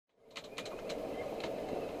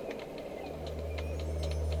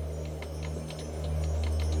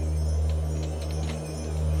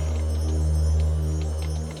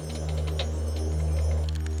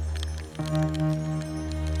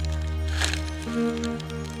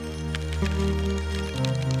I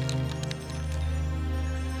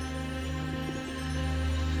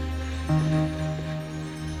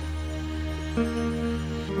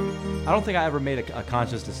don't think I ever made a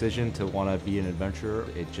conscious decision to want to be an adventurer.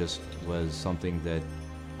 It just was something that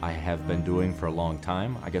I have been doing for a long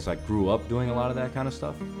time. I guess I grew up doing a lot of that kind of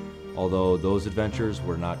stuff, although those adventures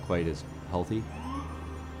were not quite as healthy.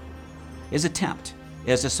 His attempt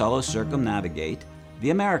is to solo circumnavigate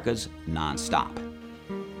the Americas non-stop.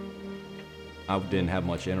 I didn't have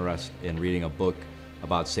much interest in reading a book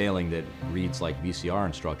about sailing that reads like VCR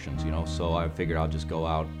instructions, so I figured I'll just go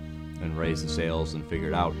out and raise the sails and figure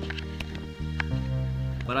it out.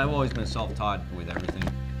 But I've always been self-taught with everything,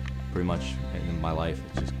 pretty much in my life.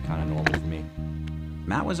 It's just kind of normal for me.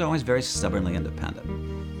 Matt was always very stubbornly independent.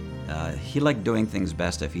 He liked doing things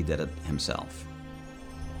best if he did it himself.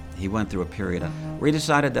 He went through a period where he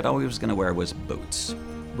decided that all he was going to wear was boots,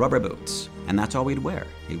 rubber boots, and that's all he'd wear.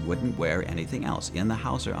 He wouldn't wear anything else, in the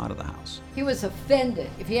house or out of the house. He was offended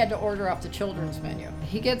if he had to order off the children's menu.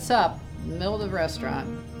 He gets up in the middle of the restaurant,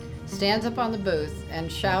 stands up on the booth,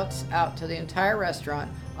 and shouts out to the entire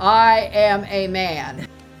restaurant, "I am a man."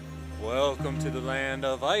 Welcome to the land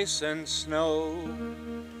of ice and snow.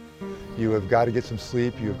 You have got to get some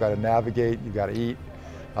sleep, you've got to navigate, you've got to eat.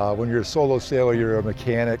 When you're a solo sailor, you're a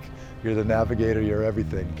mechanic, you're the navigator, you're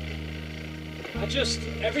everything.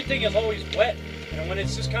 Everything is always wet. And when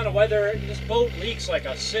it's this kind of weather, this boat leaks like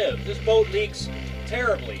a sieve. This boat leaks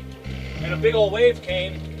terribly. And a big old wave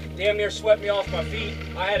came, damn near swept me off my feet.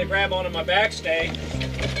 I had to grab onto my backstay.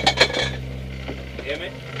 Damn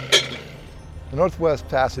it. The Northwest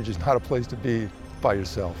Passage is not a place to be by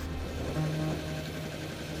yourself.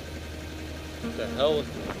 What the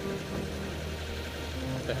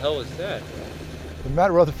hell is that? When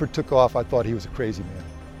Matt Rutherford took off, I thought he was a crazy man.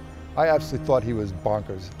 I absolutely thought he was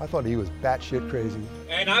bonkers. I thought he was batshit crazy.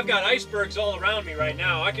 And I've got icebergs all around me right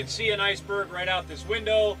now. I can see an iceberg right out this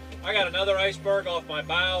window. I got another iceberg off my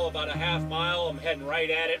bow about a half mile. I'm heading right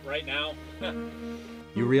at it right now.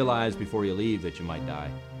 You realize before you leave that you might die.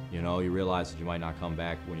 You realize that you might not come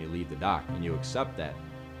back when you leave the dock, and you accept that.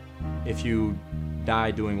 If you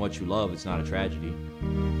die doing what you love, it's not a tragedy.